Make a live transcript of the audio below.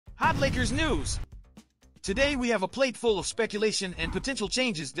Hot Lakers news. Today we have a plate full of speculation and potential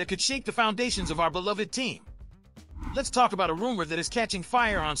changes that could shake the foundations of our beloved team. Let's talk about a rumor that is catching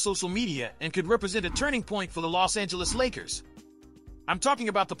fire on social media and could represent a turning point for the Los Angeles Lakers. I'm talking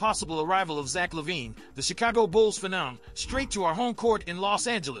about the possible arrival of Zach LaVine, the Chicago Bulls phenom, straight to our home court in Los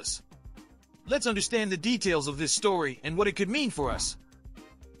Angeles. Let's understand the details of this story and what it could mean for us.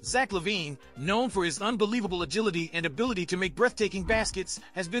 Zach LaVine, known for his unbelievable agility and ability to make breathtaking baskets,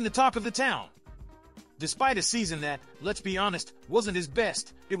 has been the talk of the town. Despite a season that, let's be honest, wasn't his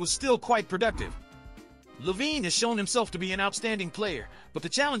best, it was still quite productive. LaVine has shown himself to be an outstanding player, but the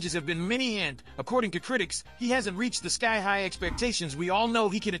challenges have been many and, according to critics, he hasn't reached the sky-high expectations we all know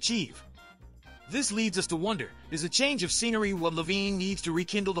he can achieve. This leads us to wonder, is a change of scenery what LaVine needs to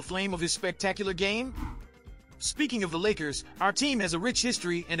rekindle the flame of his spectacular game? Speaking of the Lakers, our team has a rich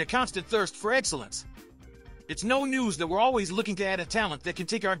history and a constant thirst for excellence. It's no news that we're always looking to add a talent that can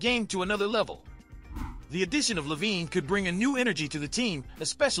take our game to another level. The addition of LaVine could bring a new energy to the team,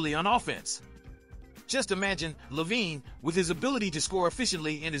 especially on offense. Just imagine, LaVine, with his ability to score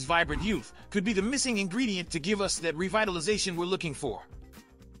efficiently and his vibrant youth, could be the missing ingredient to give us that revitalization we're looking for.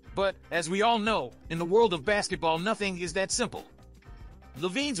 But, as we all know, in the world of basketball nothing is that simple.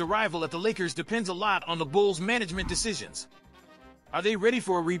 LaVine's arrival at the Lakers depends a lot on the Bulls' management decisions. Are they ready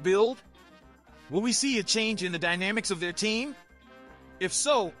for a rebuild? Will we see a change in the dynamics of their team? If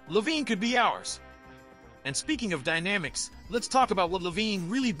so, LaVine could be ours. And speaking of dynamics, let's talk about what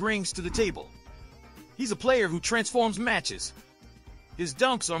LaVine really brings to the table. He's a player who transforms matches. His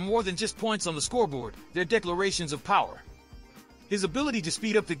dunks are more than just points on the scoreboard, they're declarations of power. His ability to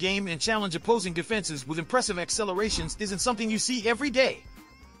speed up the game and challenge opposing defenses with impressive accelerations isn't something you see every day.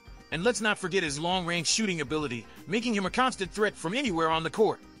 And let's not forget his long-range shooting ability, making him a constant threat from anywhere on the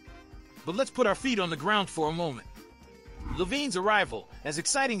court. But let's put our feet on the ground for a moment. LaVine's arrival, as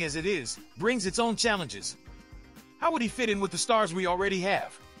exciting as it is, brings its own challenges. How would he fit in with the stars we already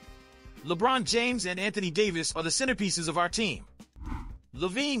have? LeBron James and Anthony Davis are the centerpieces of our team.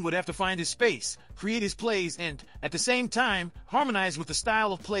 LaVine would have to find his space, create his plays, and, at the same time, harmonize with the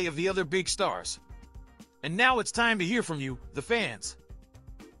style of play of the other big stars. And now it's time to hear from you, the fans.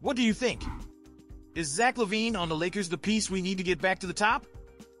 What do you think? Is Zach LaVine on the Lakers the piece we need to get back to the top?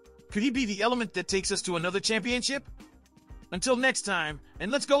 Could he be the element that takes us to another championship? Until next time, and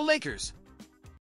let's go Lakers!